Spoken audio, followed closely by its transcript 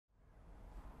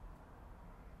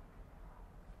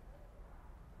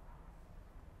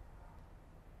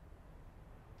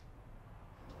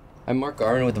I'm Mark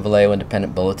Arden with the Vallejo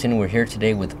Independent Bulletin. We're here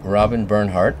today with Robin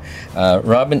Bernhard.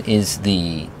 Robin is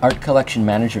the art collection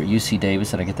manager at UC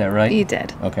Davis. Did I get that right? You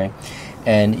did. Okay.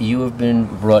 And you have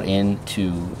been brought in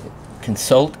to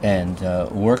consult and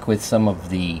work with some of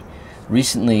the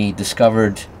recently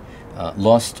discovered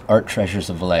lost art treasures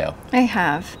of Vallejo. I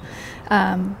have.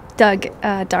 Doug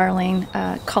Darling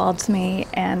called me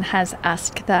and has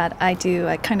asked that I do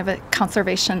a kind of a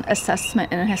conservation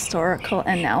assessment and a historical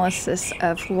analysis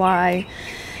of why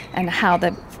and how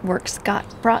the works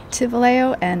got brought to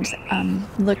Vallejo, and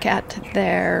look at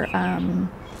their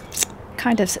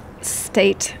kind of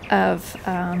state of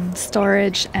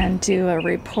storage and do a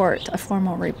report, a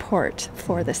formal report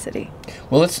for the city.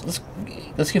 Well,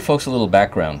 let's give folks a little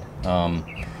background.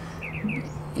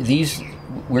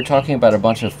 We're talking about a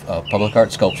bunch of public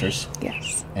art sculptures.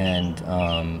 Yes. And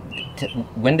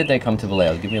when did they come to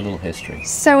Vallejo? Give me a little history.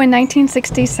 So in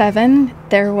 1967,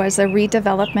 there was a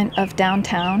redevelopment of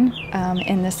downtown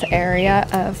in this area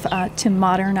to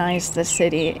modernize the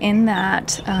city. In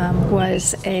that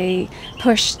was a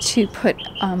push to put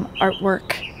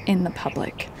artwork in the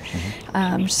public.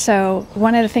 Mm-hmm. So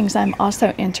one of the things I'm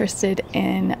also interested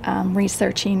in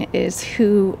researching is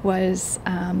who was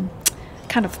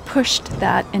kind of pushed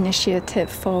that initiative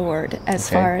forward as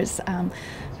far as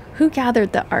who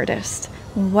gathered the artists,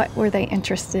 what were they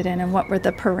interested in, and what were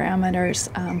the parameters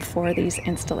for these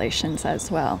installations as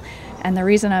well. And the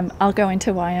reason I'll go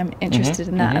into why I'm interested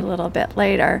in that a little bit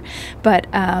later. But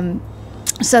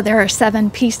so there are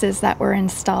 7 pieces that were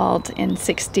installed in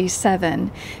 '67,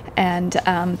 and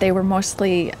they were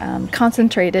mostly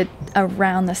concentrated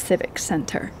around the Civic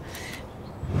Center.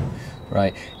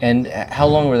 Right. And how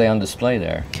long were they on display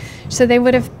there? So they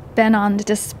would have been on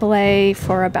display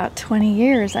for about 20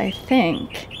 years, I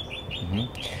think.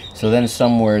 Mm-hmm. So then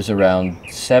somewhere's around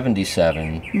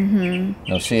 77. Mm-hmm.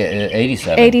 No, see,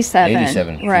 87.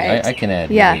 87. Right. I can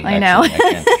add. Yeah, really, I know.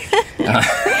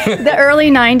 The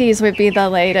early 90s would be the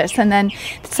latest, and then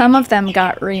some of them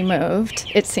got removed,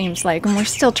 it seems like, and we're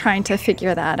still trying to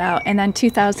figure that out. And then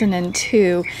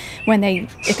 2002, when they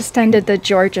extended the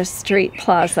Georgia Street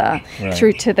Plaza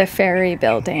through to the Ferry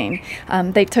Building,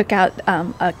 they took out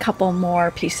a couple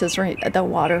more pieces. The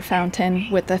water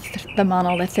fountain with the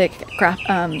monolithic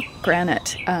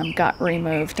granite got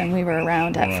removed, and we were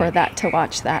around for that to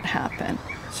watch that happen.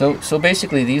 So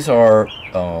basically, these are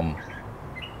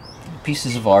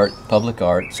pieces of art, public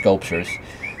art, sculptures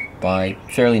by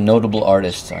fairly notable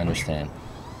artists, I understand.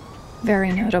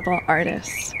 Very notable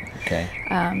artists.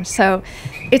 Okay. So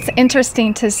it's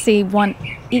interesting to see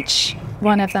each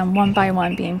one of them, one by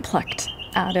one, being plucked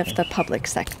out of the public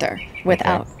sector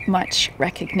without much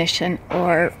recognition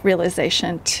or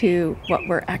realization to what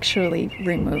we're actually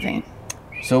removing.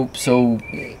 So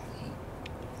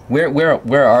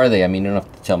where are they? I mean, you don't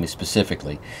have to tell me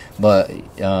specifically, but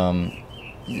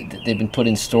they've been put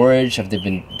in storage? Have they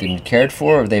been cared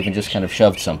for, or have they been just kind of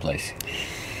shoved someplace?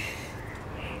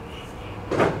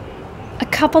 A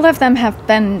couple of them have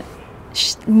been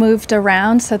moved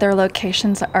around, so their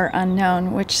locations are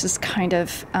unknown, which is kind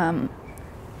of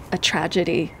a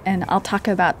tragedy. And I'll talk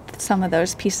about some of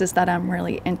those pieces that I'm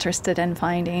really interested in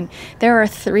finding. There are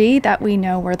 3 that we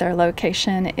know where their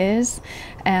location is,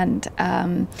 and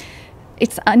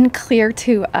it's unclear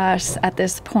to us at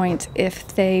this point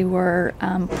if they were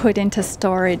put into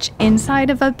storage inside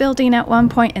of a building at one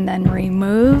point and then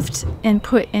removed and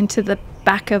put into the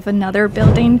back of another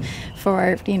building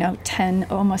for 10,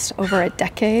 almost over a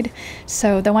decade.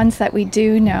 So the ones that we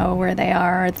do know where they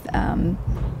are,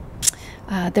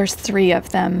 there's 3 of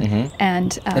them,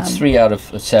 and that's 3 out of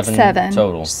 7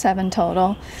 total. 7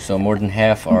 total. So more than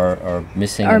half are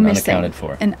missing and unaccounted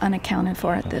for. And unaccounted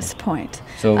for at this point.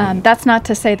 So that's not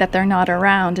to say that they're not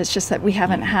around. It's just that we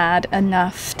haven't had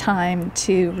enough time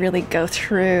to really go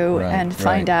through and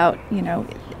find out,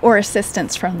 or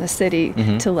assistance from the city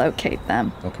to locate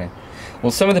them. Okay.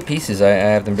 Well, some of the pieces, I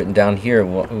have them written down here.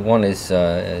 One is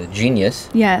Genius.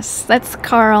 Yes, that's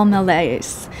Carl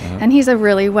Millais, and he's a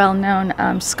really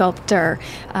well-known sculptor.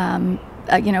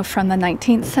 From the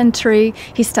 19th century.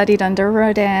 He studied under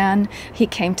Rodin. He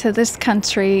came to this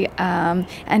country,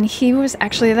 and he was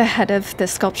actually the head of the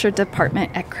sculpture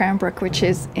department at Cranbrook, which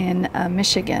is in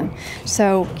Michigan.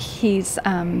 So he's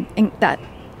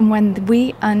when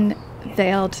we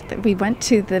we went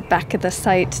to the back of the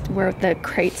site where the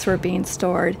crates were being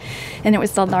stored, and it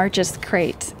was the largest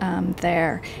crate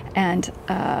there, and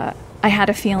I had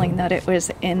a feeling that it was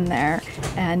in there,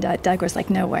 and Doug was like,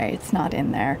 no way, it's not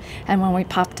in there. And when we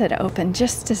popped it open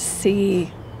just to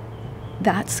see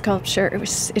that sculpture,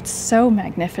 it's so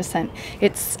magnificent.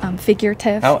 It's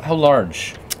figurative. How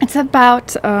large? It's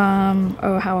about,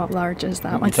 how large is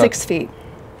that one? 6 feet.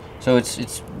 So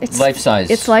it's life size.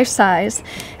 It's life size,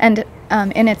 and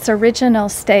in its original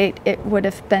state, it would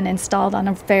have been installed on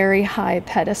a very high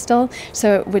pedestal,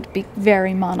 so it would be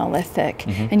very monolithic,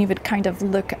 and you would kind of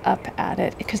look up at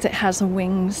it because it has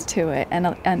wings to it,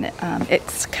 and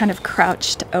it's kind of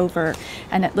crouched over,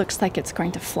 and it looks like it's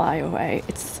going to fly away.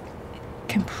 It's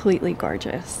completely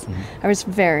gorgeous.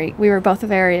 We were both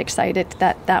very excited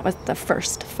that was the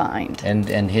first find.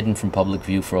 And hidden from public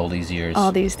view for all these years.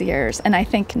 All these years. And I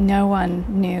think no one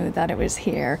knew that it was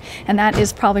here. And that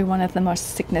is probably one of the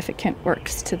most significant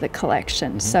works to the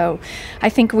collection. So I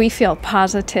think we feel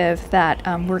positive that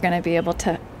we're going to be able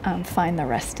to find the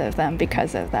rest of them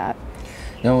because of that.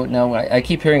 No, I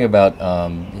keep hearing about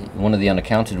one of the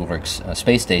unaccounted works,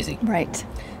 Space Daisy. Right.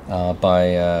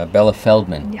 By Bella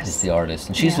Feldman Yes. is the artist,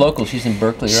 and she's local. She's in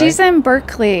Berkeley, right? She's in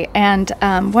Berkeley, and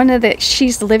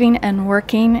she's living and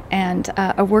working, and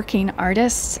a working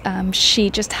artist. She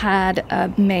just had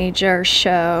a major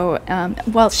show.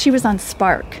 She was on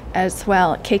Spark as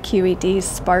well, KQED's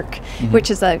Spark,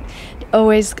 which is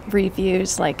always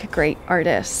reviews like great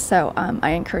artists. So I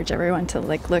encourage everyone to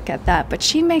look at that. But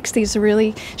she makes these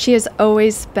she has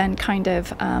always been kind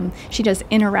of, she does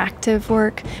interactive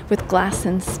work with glass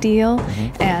and steel,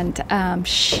 and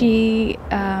she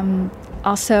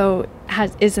also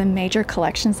is in major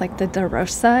collections like the De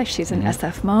Rosa. She's in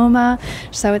SF MoMA.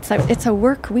 So it's a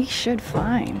work we should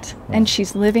find. And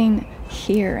she's living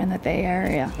here in the Bay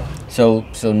Area. So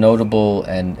notable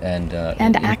and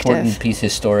important active piece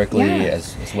historically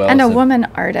as well. And a woman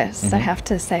artist, I have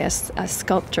to say, a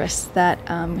sculptress that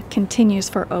continues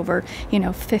for over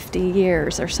 50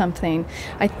 years or something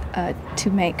to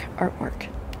make artwork.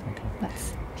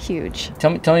 That's huge.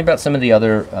 Tell me about some of the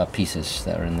other pieces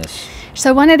that are in this.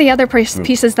 So one of the other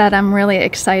pieces that I'm really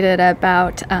excited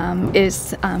about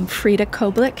is Frida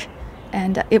Koblik.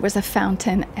 And it was a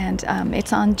fountain, and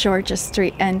it's on Georgia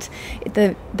Street, and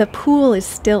the pool is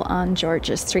still on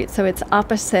Georgia Street, so it's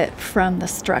opposite from the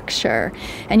structure,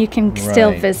 and you can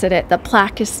still visit it. The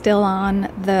plaque is still on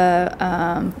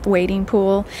the wading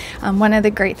pool. One of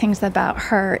the great things about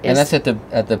her is, and that's at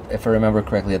the if I remember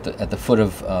correctly, at the foot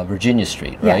of Virginia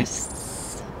Street, right? Yes.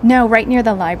 No, right near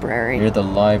the library. Near the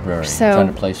library. So, trying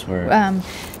to place where.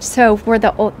 So where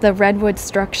the redwood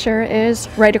structure is,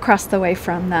 right across the way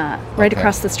from that, right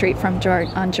across the street from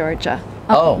on Georgia,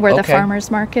 where the farmers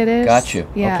market is. Got you.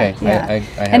 Yeah, okay. yeah.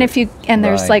 I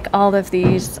there's like all of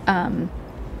these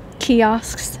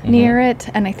kiosks near it,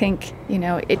 and I think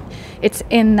it's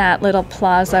in that little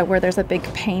plaza where there's a big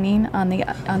painting on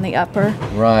the upper.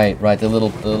 Right. The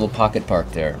little pocket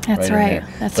park there. That's right.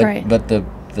 That's right. But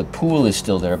the pool is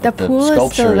still there. But the pool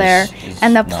is still there,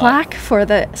 and the plaque for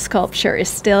the sculpture is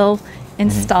still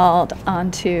installed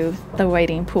onto the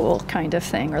wading pool kind of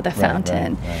thing, or the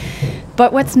fountain. Right.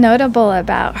 But what's notable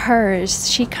about her is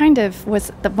she kind of was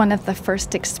one of the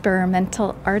first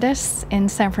experimental artists in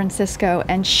San Francisco,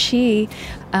 and she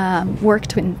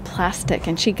worked in plastic,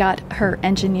 and she got her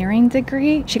engineering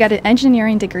degree. She got an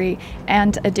engineering degree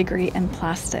and a degree in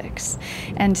plastics.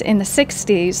 And in the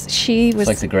 60s, she was... It's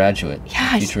like The Graduate.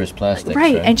 Yeah. Futurist plastics.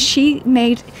 Right, and she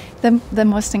made the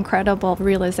most incredible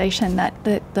realization that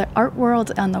the art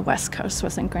world on the West Coast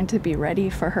wasn't going to be ready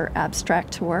for her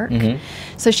abstract work.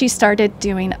 So she started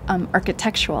doing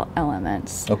architectural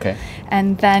elements. Okay.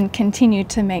 And then continued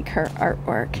to make her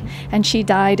artwork. And she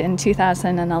died in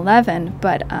 2011,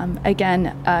 but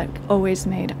again, always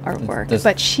made artwork.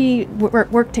 But she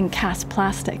worked in cast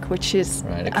plastic, which is...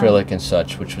 Right, acrylic and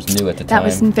such, which was new at the time. That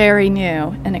was very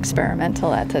new and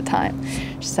experimental at the time.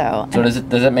 So does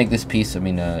that make this piece, I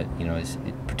mean, is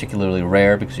it particularly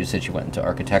rare because you said you went into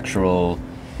architectural?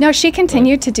 No, she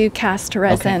continued to do cast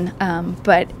resin,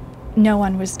 but no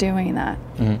one was doing that.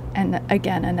 And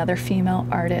again, another female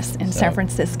artist in San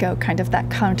Francisco, kind of that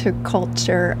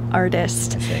counterculture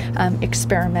artist,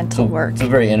 experimental work. So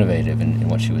very innovative in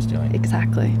what she was doing.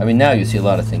 Exactly. I mean, now you see a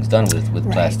lot of things done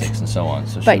with plastics and so on.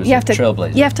 So she was a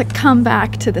trailblazer. You have to come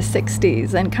back to the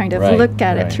 60s and kind of look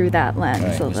at it through that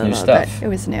lens a little new stuff. bit. It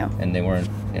was new. And they weren't,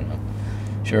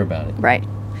 sure about it. Right.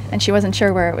 And she wasn't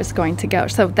sure where it was going to go.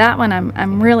 So that one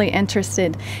I'm really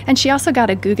interested. And she also got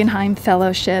a Guggenheim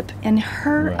Fellowship in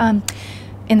her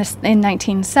in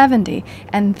 1970.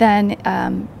 And then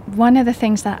one of the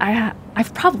things that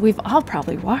we've all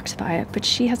probably walked by it, but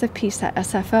she has a piece at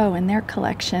SFO in their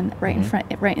collection right in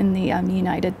front, right in the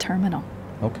United Terminal.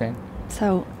 Okay.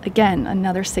 So again,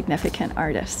 another significant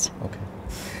artist. Okay.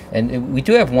 And we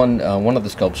do have one of the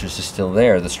sculptures is still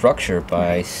there, the structure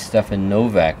by Stefan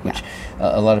Novak, which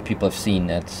a lot of people have seen.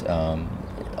 That's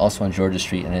also on Georgia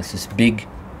Street, and it's this big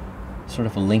sort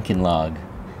of a Lincoln log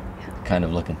kind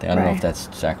of looking thing. I don't know if Right. that's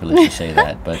sacrilege to say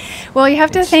that, but Well, you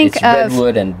have to think it's of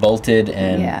redwood and bolted,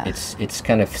 and Yeah. it's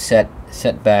kind of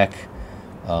set back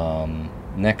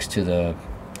next to the.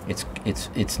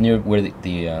 It's near where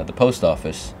the post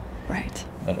office, right.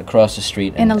 across the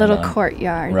street In a little and on-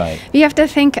 courtyard. Right. You have to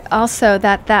think also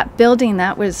that that building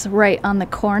that was right on the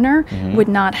corner would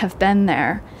not have been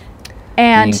there.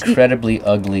 And the incredibly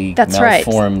ugly, That's right.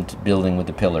 malformed building with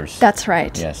the pillars. that's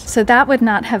right. Yes. So that would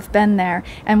not have been there.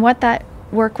 And what that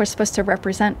work was supposed to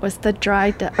represent was the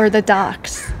or the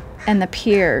docks and the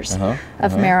piers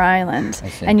of Mare Island. I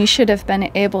see. And you should have been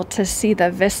able to see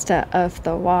the vista of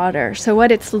the water. So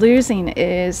what it's losing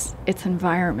is its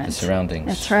environment. The surroundings.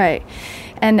 That's right.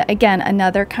 And again,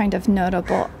 another kind of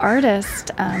notable artist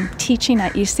teaching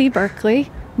at UC Berkeley.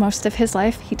 Most of his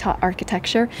life, he taught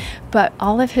architecture, but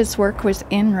all of his work was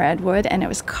in redwood, and it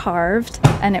was carved,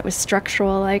 and it was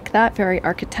structural like that, very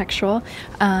architectural.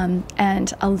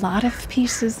 And a lot of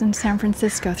pieces in San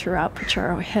Francisco throughout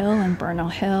Potrero Hill and Bernal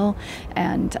Hill,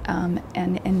 and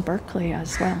in Berkeley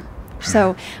as well.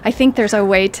 So I think there's a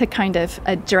way to kind of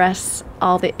address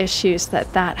all the issues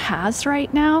that has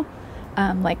right now.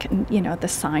 Like, the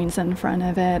signs in front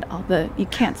of it, you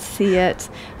can't see it,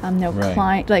 no Right.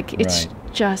 client, like it's Right.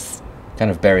 just, kind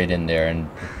of buried in there, and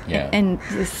and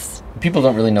this, people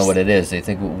don't really know what it is. They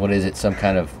think, what is it? Some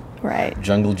kind of right,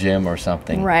 jungle gym or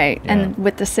something. right. Yeah. And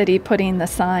with the city putting the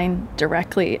sign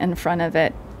directly in front of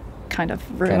it, kind of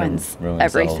ruins ruins the whole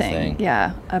everything. thing.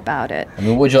 Yeah, about it. I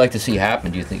mean, what would you like to see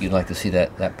happen? Do you think you'd like to see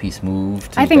that piece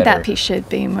moved? I think that piece should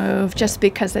be moved just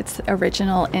because its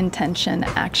original intention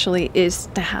actually is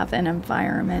to have an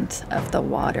environment of the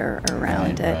water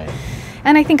around it. Right.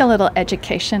 And I think a little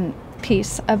education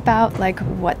piece about like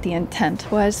what the intent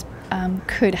was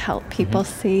could help people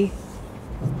see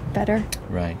better.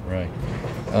 Right.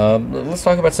 Let's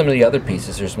talk about some of the other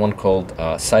pieces. There's one called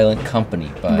Silent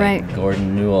Company by Right.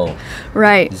 Gordon Newell.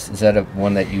 Right. Is that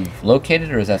one that you've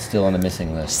located, or is that still on the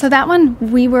missing list? So that one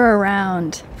we were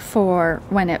around for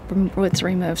when it was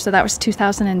removed. So that was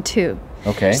 2002.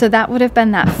 Okay. So that would have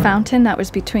been that fountain that was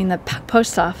between the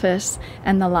post office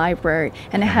and the library.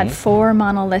 And it had 4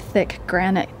 monolithic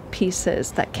granite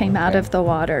pieces that came out Okay. of the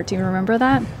water. Do you remember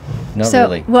that? Not So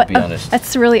really, to be honest.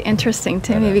 That's really interesting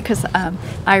to me because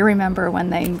I remember when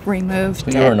they removed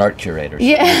But it. you're an art curator, so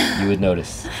Yeah. you would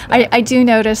notice. I do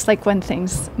notice like when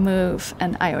things move,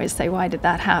 and I always say, why did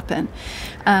that happen?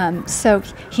 So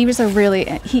he is a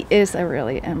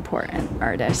really important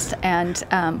artist, and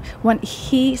when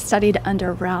he studied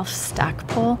under Ralph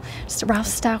Stackpole. So Ralph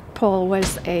Stackpole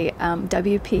was a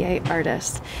WPA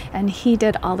artist, and he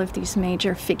did all of these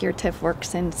major figurative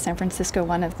works in San Francisco,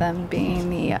 one of them being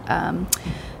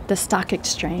the Stock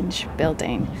Exchange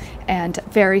building, and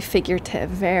very figurative,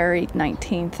 very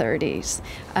 1930s.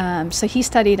 So he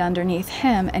studied underneath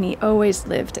him, and he always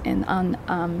lived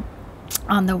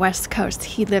on the West Coast.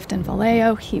 He lived in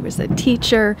Vallejo. He was a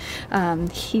teacher.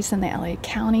 He's in the LA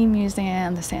County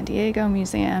Museum, the San Diego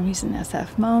Museum. He's in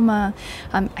SF MoMA.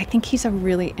 I think he's a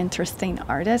really interesting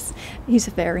artist. He's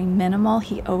very minimal.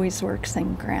 He always works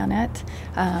in granite.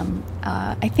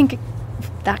 I think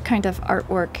that kind of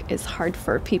artwork is hard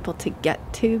for people to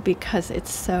get to because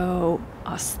it's so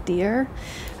austere.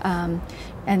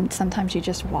 And sometimes you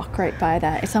just walk right by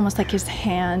that. It's almost like his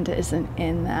hand isn't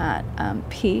in that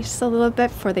piece a little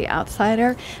bit for the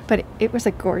outsider, but it was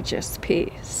a gorgeous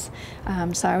piece.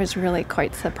 So I was really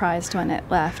quite surprised when it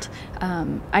left.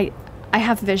 I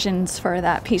have visions for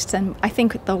that piece, and I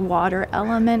think the water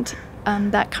element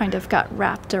that kind of got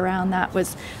wrapped around that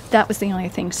was the only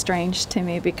thing strange to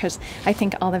me, because I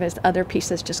think all of his other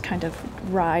pieces just kind of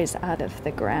rise out of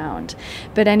the ground.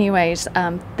 But anyways,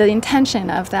 the intention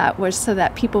of that was so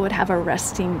that people would have a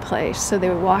resting place. So they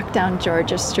would walk down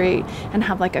Georgia Street and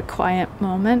have like a quiet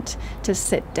moment to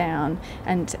sit down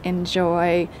and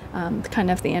enjoy kind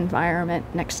of the environment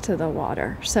next to the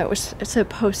water. So it was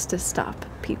supposed to stop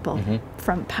people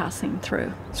from passing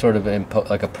through. Sort of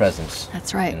like a presence.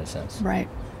 That's right. In a sense. Right.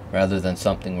 Rather than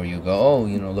something where you go, oh,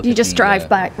 look. You at just the, drive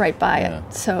right by yeah.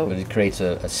 it. So But it creates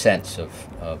a sense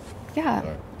of yeah,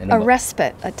 or a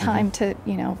respite, a time to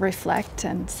reflect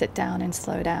and sit down and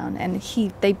slow down. And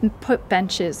they put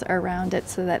benches around it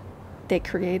so that they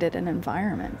created an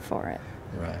environment for it.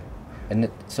 Right. And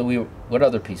so what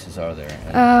other pieces are there?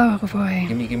 Oh boy.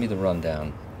 Give me the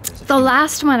rundown. The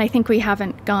last one I think we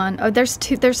haven't gone. Oh, there's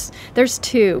two. There's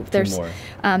two. There's more.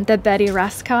 The Betty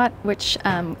Rascott, which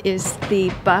is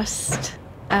the bust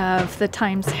of the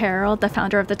Times Herald, the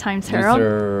founder of the Times Herald.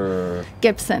 Luther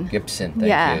Gibson. Gibson, thank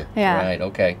Yeah, you. yeah. Right,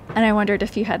 okay. And I wondered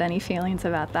if you had any feelings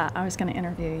about that. I was going to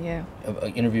interview you.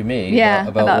 Interview me? Yeah,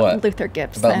 About what? Luther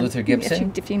Gibson. About Luther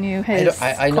Gibson? If you knew his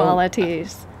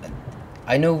qualities.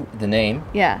 I know the name.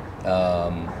 Yeah.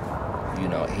 You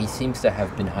know, he seems to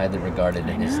have been highly regarded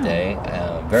in his day,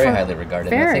 very highly regarded.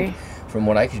 Very. And I think, from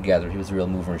what I could gather, he was a real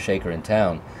mover and shaker in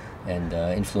town, and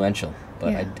influential.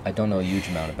 But Yeah. I don't know a huge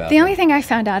amount about The him. only thing I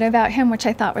found out about him, which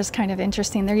I thought was kind of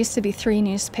interesting, there used to be 3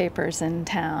 newspapers in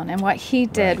town, and what he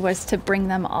did Right. was to bring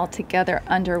them all together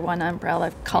under one umbrella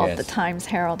called Yes. the Times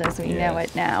Herald as we know Yes.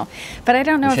 it now. But I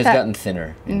don't know Which if has that gotten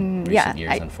thinner in yeah, recent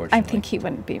years, unfortunately. I think he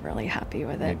wouldn't be really happy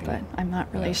with it, Maybe. but I'm not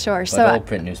really Yeah. sure. But So all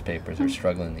print newspapers are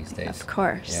struggling these days. of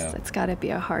course, Yeah. it's got to be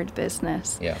a hard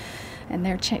business. Yeah. And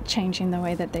they're changing the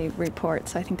way that they report,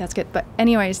 so I think that's good. But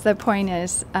anyways, the point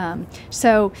is,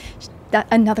 so that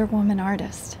another woman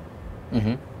artist,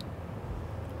 Mm-hmm.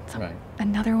 Right.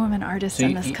 another woman artist So in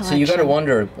you, this collection. so you got to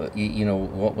wonder, you know,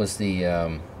 what was the...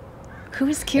 Who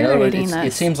is in other words, curating this?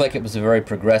 it seems like it was a very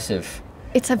progressive...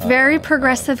 It's a very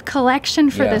progressive collection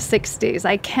for yeah. the 60s.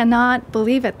 I cannot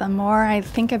believe it. The more I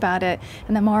think about it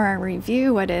and the more I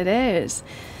review what it is,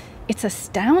 it's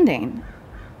astounding.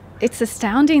 It's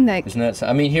astounding that Isn't that...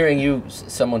 I mean, hearing you,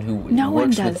 someone who No one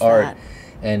works does with art, that.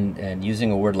 and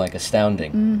using a word like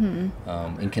astounding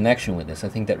Mm-hmm. in connection with this, I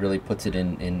think that really puts it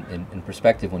in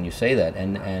perspective when you say that.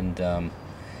 And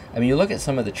I mean, you look at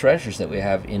some of the treasures that we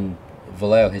have in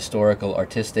Vallejo, historical,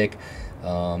 artistic.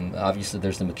 Obviously,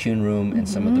 there's the McCune Room and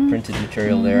some of the printed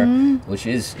material there, which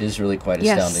is really quite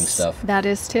astounding yes, stuff. that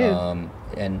is too.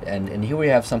 And here we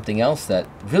have something else that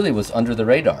really was under the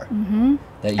radar.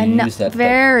 That you And used that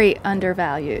very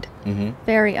undervalued. Mhm.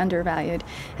 Very undervalued.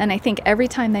 And I think every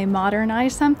time they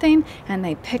modernize something and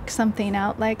they pick something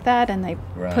out like that and they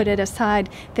Right. put it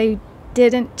aside, they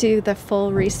didn't do the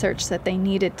full research that they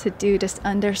needed to do to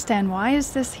understand why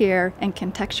is this here and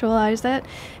contextualize it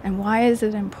and why is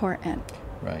it important.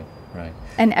 Right, right.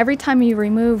 And every time you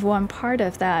remove one part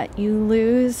of that, you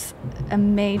lose a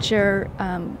major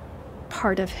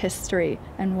part of history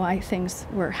and why things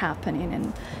were happening,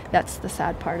 and that's the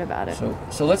sad part about it.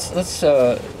 So let's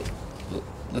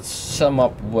sum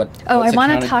up what. Oh, I what's want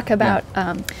to accounted- talk about.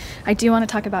 Yeah. I do want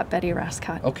to talk about Betty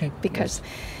Rascott. Okay, Because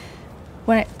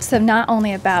so not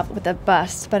only about with the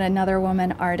bust, but another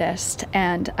woman artist,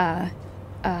 and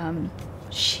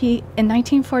she in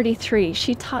 1943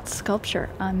 she taught sculpture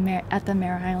at the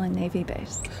Mare Island Navy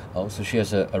Base. Oh, so she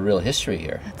has a real history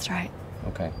here. That's right.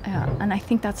 Okay. Yeah, and I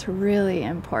think that's really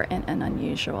important and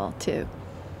unusual too.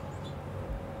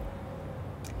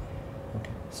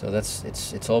 Okay. So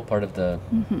it's all part of the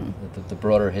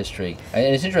broader history. And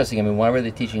it's interesting. I mean, why were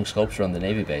they teaching sculpture on the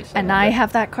Navy base? And I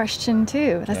have that question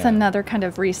too. That's Yeah. another kind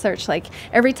of research. Like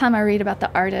every time I read about the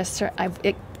artist,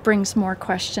 it brings more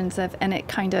questions and it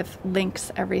kind of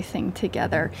links everything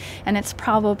together. And it's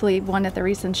probably one of the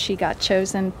reasons she got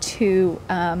chosen to,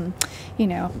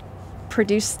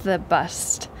 produce the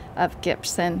bust of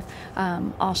Gibson.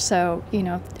 Also,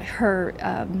 her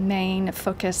main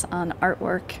focus on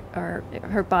artwork or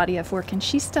her body of work, and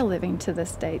she's still living to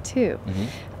this day too,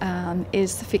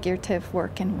 is figurative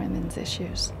work in women's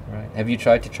issues. Right. Have you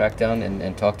tried to track down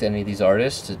and talk to any of these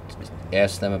artists to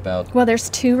ask them about? Well, there's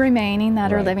 2 remaining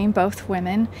that are Right. living, both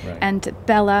women, Right. and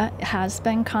Bella has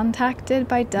been contacted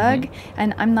by Doug,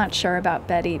 and I'm not sure about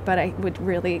Betty, but I would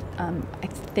really, I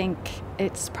think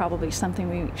it's probably something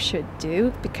we should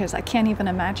do, because I can't even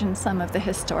imagine some of the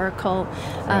historical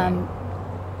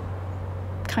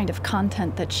kind of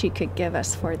content that she could give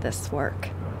us for this work.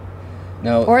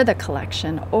 No. Or the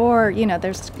collection, or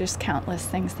there's countless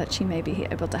things that she may be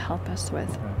able to help us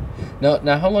with.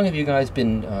 Now, how long have you guys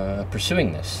been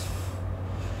pursuing this?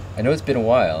 I know it's been a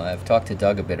while. I've talked to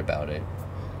Doug a bit about it.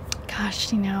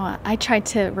 Gosh, I tried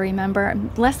to remember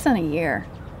less than a year.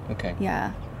 Okay.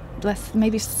 Yeah,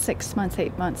 maybe 6 months,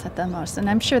 8 months at the most. And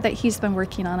I'm sure that he's been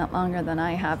working on it longer than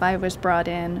I have. I was brought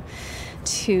in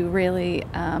to really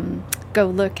go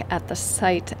look at the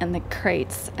site and the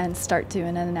crates and start doing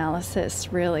an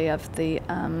analysis really of the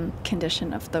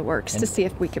condition of the works to see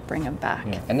if we could bring them back.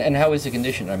 Yeah. And how is the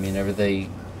condition? I mean, are they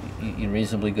in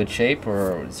reasonably good shape,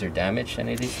 or is there damage to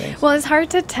any of these things? Well, it's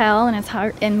hard to tell, and it's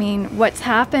hard. I mean, what's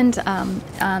happened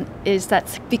is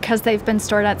that because they've been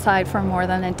stored outside for more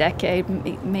than a decade,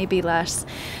 maybe less,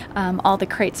 all the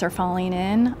crates are falling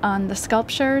in on the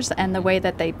sculptures, and the way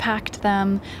that they packed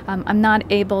them, I'm not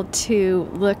able to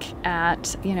look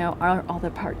at, are all the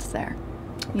parts there.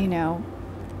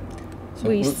 So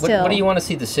what do you want to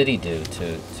see the city do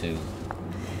to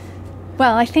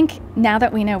Well, I think now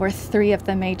that we know where 3 of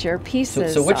the major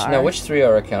pieces So which are. now which 3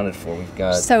 are accounted for? We've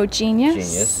got So Genius,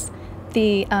 Genius.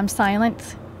 the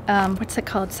silent, what's it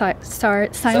called?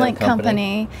 Silent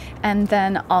Company, and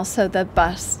then also the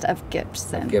bust of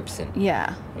Gibson. Gibson.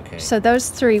 Yeah. Okay. So those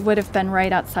 3 would have been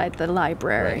right outside the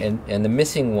library. Right. And the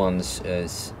missing ones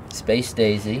is Space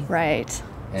Daisy. Right.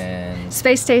 And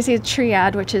Space Daisy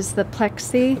Triad, which is the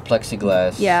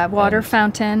plexiglass. Yeah, water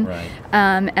fountain. Right.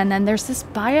 And then there's this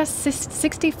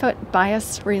 60-foot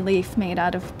bias relief made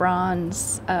out of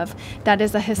bronze that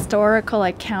is a historical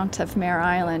account of Mare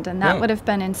Island, and that would have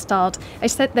been installed. They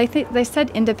said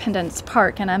Independence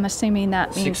Park, and I'm assuming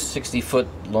that means 60-foot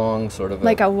long, sort of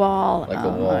like a wall, like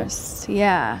almost. A wall.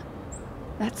 Yeah.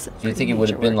 That's. Do you think it would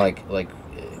have been like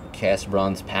cast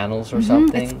bronze panels or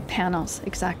something? It's panels,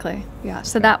 exactly. Yeah.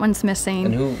 So that one's missing.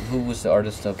 And who was the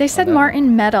artist of? They said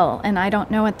Martin Metal, and I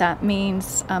don't know what that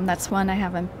means. That's one I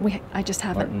haven't. I just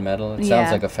haven't. Martin Metal. It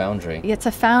sounds like a foundry. It's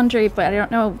a foundry, but I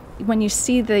don't know. When you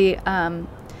see the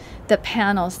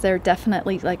panels, they're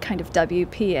definitely like kind of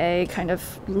WPA kind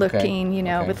of looking,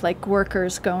 with like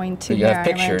workers going to you Mare have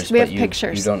pictures, Island. We have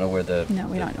pictures. You don't know where the No,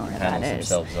 we don't know where panels that is.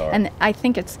 themselves are. And I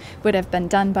think would have been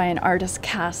done by an artist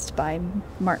cast by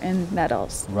Martin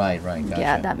Metals. Right. Gotcha.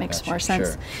 Yeah, that makes more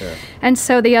sense. Sure. And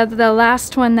so the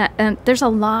last one that there's a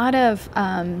lot of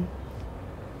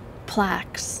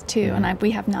plaques too, and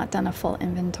we have not done a full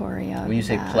inventory of. When you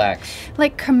say that. plaques,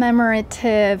 like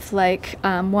commemorative, like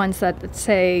ones that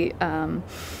say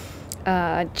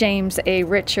James A.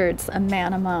 Richards, a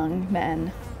man among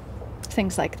men,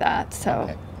 things like that. So.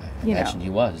 Okay. I imagine he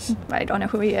was. I don't know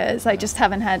who he is. I just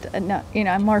haven't had enough.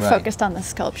 I'm more focused on the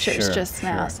sculptures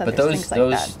now. So but there's things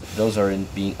like that. those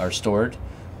are stored,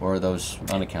 or are those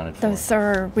unaccounted for?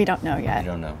 Those we don't know yet.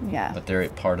 You don't know. Yeah. But they're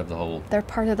part of the whole. They're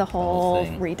part of the whole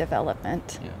thing.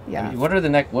 redevelopment. Yeah. I mean, what are the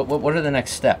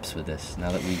next steps with this?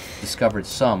 Now that we've discovered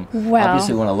some, well,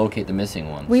 obviously we want to locate the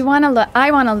missing ones. I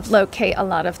want to locate a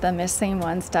lot of the missing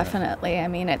ones. Definitely. I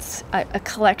mean, it's a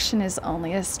collection is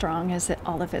only as strong as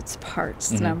all of its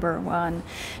parts. Number one.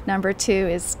 Number two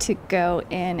is to go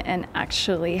in and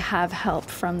actually have help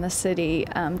from the city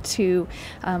to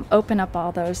open up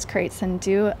all those crates and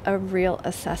do a real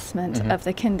assessment of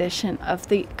the condition of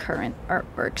the current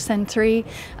artworks.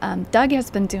 And Doug has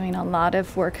been doing a lot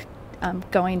of work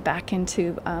going back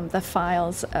into the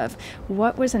files of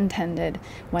what was intended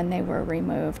when they were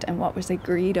removed and what was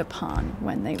agreed upon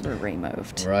when they were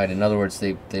removed. Right. In other words,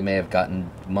 they may have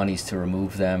gotten monies to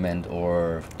remove them and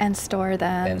store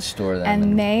them.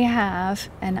 And may have,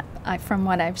 and from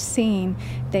what I've seen,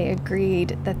 they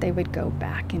agreed that they would go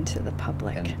back into the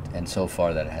public. And so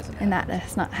far that hasn't happened. And that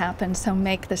has not happened. So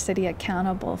make the city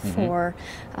accountable for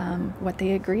what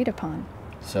they agreed upon.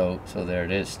 So there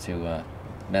it is to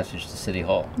message to City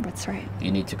Hall. That's right. You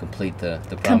need to complete the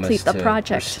promise to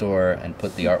project. Restore and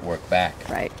put the artwork back.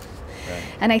 Right.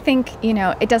 And I think,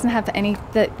 it doesn't have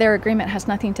their agreement has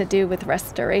nothing to do with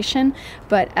restoration,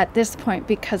 but at this point,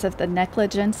 because of the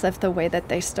negligence of the way that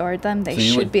they stored them, they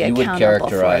should be accountable for that. You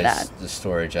would characterize the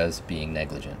storage as being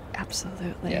negligent.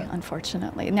 Absolutely,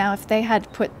 unfortunately. Now, if they had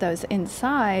put those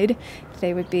inside,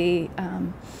 they would be,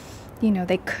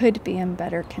 they could be in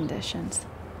better conditions.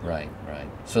 Right.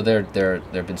 So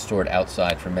they've been stored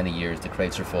outside for many years. The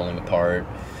crates are falling apart.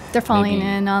 They're falling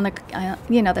in on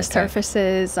the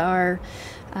surfaces are,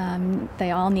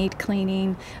 they all need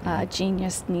cleaning.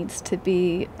 Genius needs to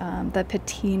be, the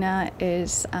patina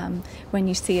is, when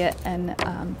you see it and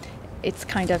it's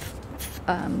kind of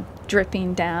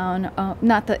dripping down.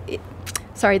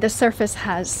 The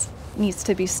surface needs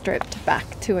to be stripped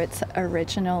back to its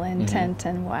original intent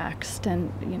and waxed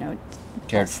and,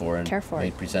 cared for and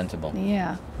made presentable.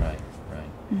 Yeah. Right.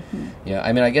 Yeah,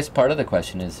 I mean, I guess part of the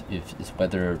question is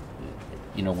whether,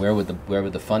 where would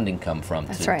the funding come from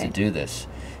to do this?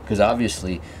 Because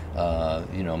obviously,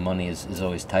 money is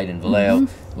always tight in Vallejo.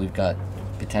 We've got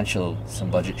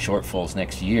some budget shortfalls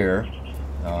next year.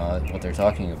 What they're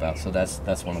talking about, so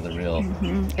that's one of the real.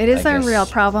 It is a real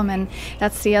problem, and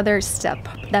that's the other step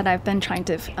that I've been trying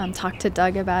to talk to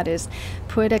Doug about is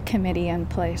put a committee in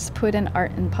place, put an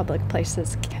art and public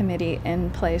places committee in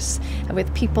place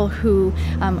with people who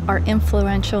are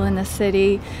influential in the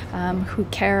city, who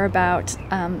care about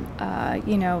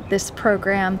this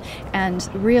program, and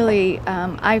really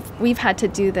we've had to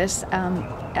do this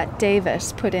at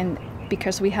Davis,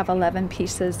 because we have 11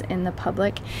 pieces in the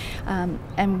public.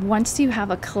 And once you have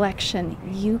a collection,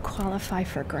 you qualify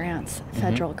for grants,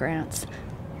 federal grants.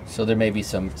 So there may be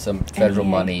some federal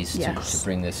NEA, monies yes. to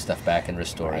bring this stuff back and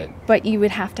restore Right. it. But you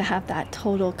would have to have that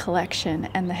total collection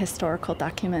and the historical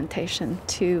documentation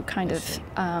to kind I of see.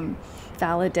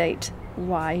 validate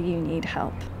why you need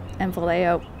help. And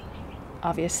Vallejo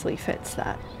obviously fits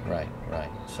that. Right, right.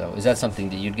 So is that something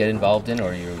that you'd get involved in,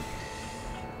 or you?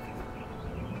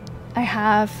 I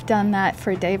have done that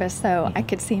for Davis, so I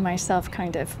could see myself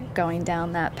kind of going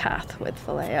down that path with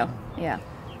Vallejo. Yeah.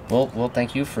 Well,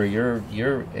 thank you for your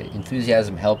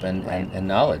enthusiasm, help, and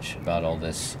knowledge about all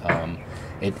this.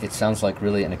 It sounds like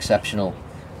really an exceptional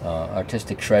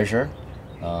artistic treasure.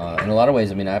 In a lot of ways,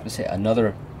 I mean, I have to say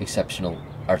another exceptional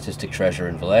artistic treasure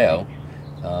in Vallejo,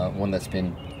 one that's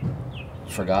been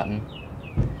forgotten,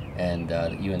 and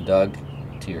you and Doug,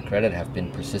 to your credit, have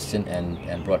been persistent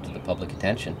and brought to the public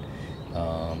attention.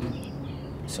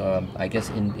 So I guess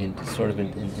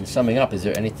in summing up, is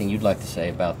there anything you'd like to say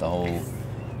about the whole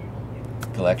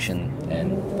collection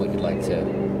and what you'd like to?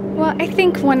 Well, I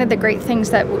think one of the things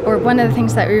that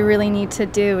we really need to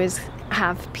do is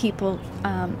have people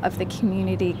of the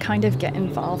community kind of get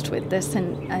involved with this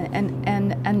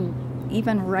and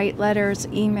even write letters,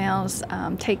 emails,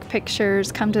 take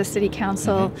pictures, come to the city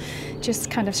council,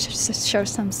 just kind of show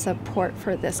some support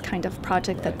for this kind of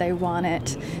project that they want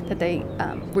that they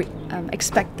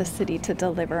expect the city to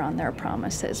deliver on their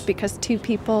promises. Because two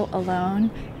people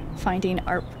alone finding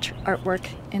artwork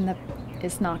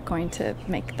is not going to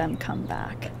make them come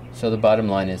back. So the bottom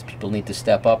line is people need to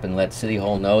step up and let City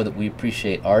Hall know that we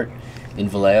appreciate art in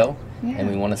Vallejo, and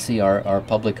we want to see our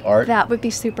public art. That would be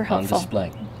super helpful. On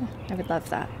display. I would love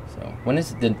that. So when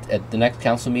is it at the next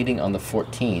council meeting? On the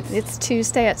 14th. It's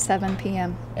Tuesday at 7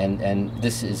 p.m. And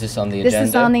this is on the agenda? This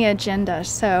is on the agenda,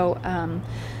 so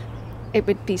it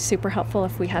would be super helpful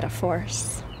if we had a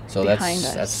force behind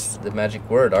us. That's the magic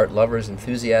word: art lovers,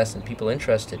 enthusiasts, and people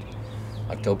interested.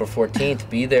 October 14th,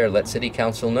 be there. Let City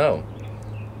Council know.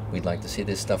 We'd like to see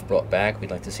this stuff brought back.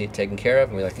 We'd like to see it taken care of,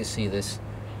 and we'd like to see this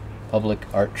public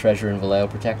art treasure in Vallejo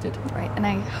protected. Right, and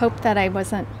I hope that I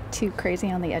wasn't too crazy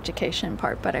on the education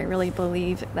part, but I really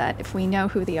believe that if we know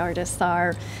who the artists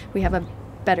are, we have a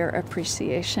better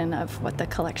appreciation of what the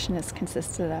collection is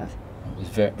consisted of. It was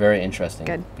very, very interesting.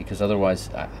 Good. Because otherwise,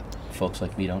 folks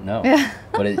like me don't know. Yeah.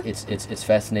 But it's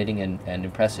fascinating and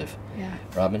impressive. Yeah.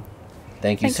 Robin,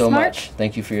 thank you Thanks, so Mark. much.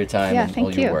 Thank you for your time and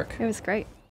all your work. It was great.